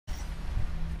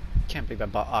Can't believe I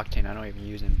bought Octane. I don't even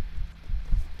use him.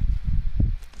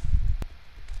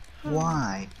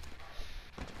 Why?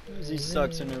 Because he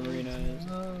sucks in arenas.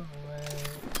 Oh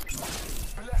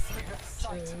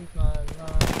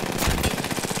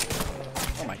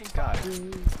my god.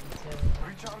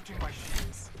 Recharging my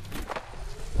shields.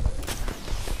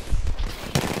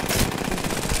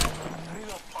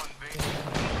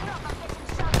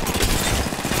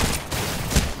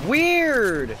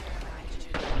 Weird!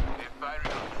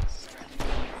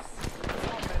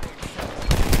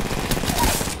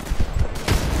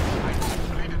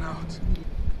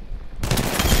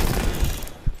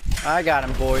 I got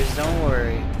him, boys. Don't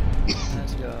worry.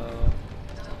 Let's go.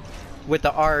 With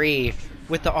the RE.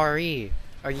 With the RE.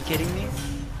 Are you kidding me?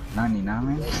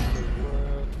 99?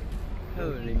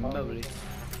 Holy moly.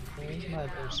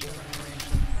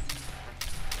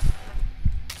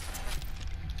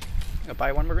 I'll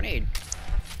buy one more grenade.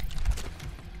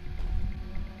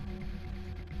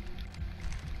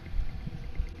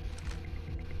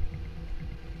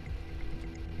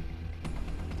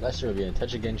 Lester will be in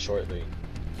touch again shortly.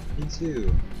 Me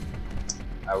too.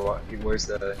 Where's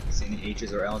the see any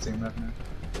H's or L's in left now?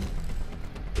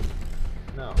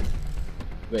 No.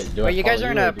 Wait, do Wait, I you guys follow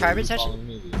are in or a do private you session? follow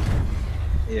me?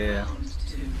 Yeah.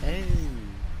 Hey.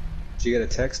 Did you get a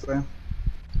text, bro?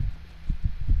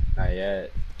 Not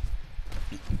yet.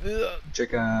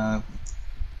 Check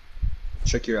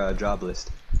your job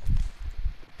list.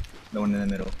 The one in the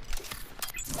middle.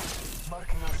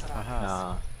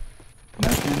 Nah.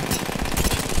 Nothing?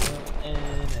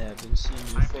 And haven't seen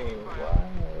you for a while.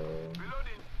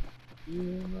 You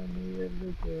remind me of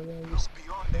the girl I was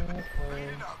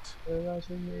but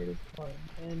also made of fun,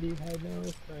 and he had no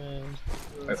friends.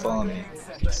 Alright, follow me.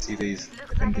 Let's see if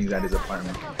anything's at his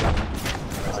apartment.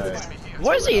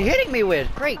 What is he hitting me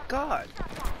with? Great God.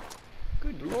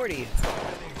 Good lordy.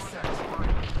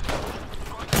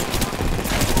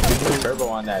 You put turbo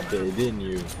on that bit, didn't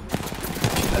you? I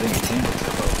think he came with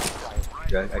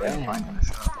turbo. I can't find him.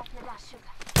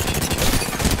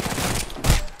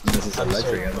 This is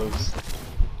electric.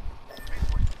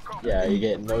 Yeah, you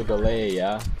get no delay,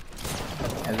 yeah?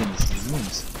 Everything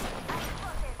zooms.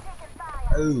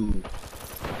 Oh.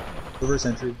 Reverse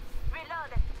entry.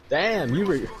 Damn,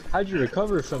 how'd you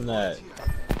recover from that?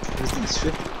 This thing's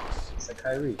shifty. It's like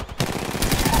Kyrie.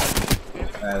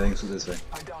 I think it's this way.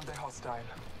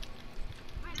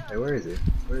 Hey, where is it?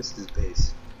 Where is his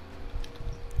base?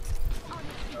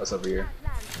 Oh, it's over here.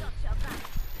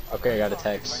 Okay, I got a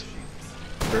text.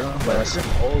 Bro, There are some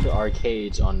old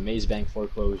arcades on Maze Bank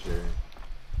foreclosure.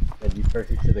 That'd be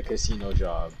perfect for the casino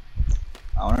job.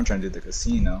 I wanna try and do the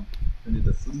casino. I'm gonna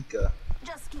do the Fleeka.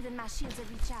 Just giving my shields a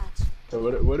recharge. So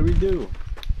what do we do?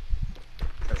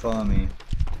 Okay, follow me.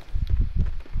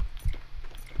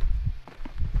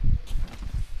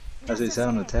 That's what you said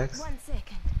on the text? 1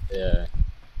 second. Yeah.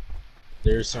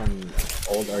 There's some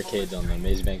old arcades on the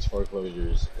Maze Bank's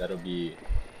foreclosures that'll be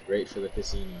great for the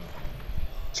casino.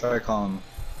 Try to call him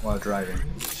while driving.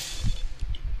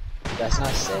 That's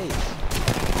not safe.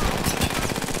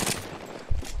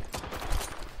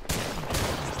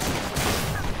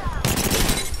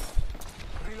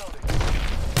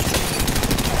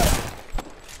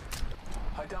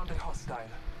 I downed a hostile.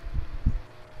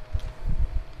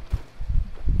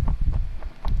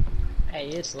 Hey,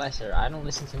 it's Lesser. I don't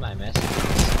listen to my messages.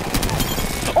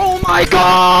 Oh my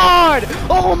God!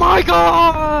 Oh my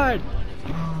God!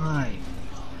 Why?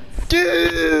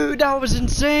 Dude, that was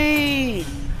insane!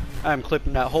 I'm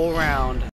clipping that whole round.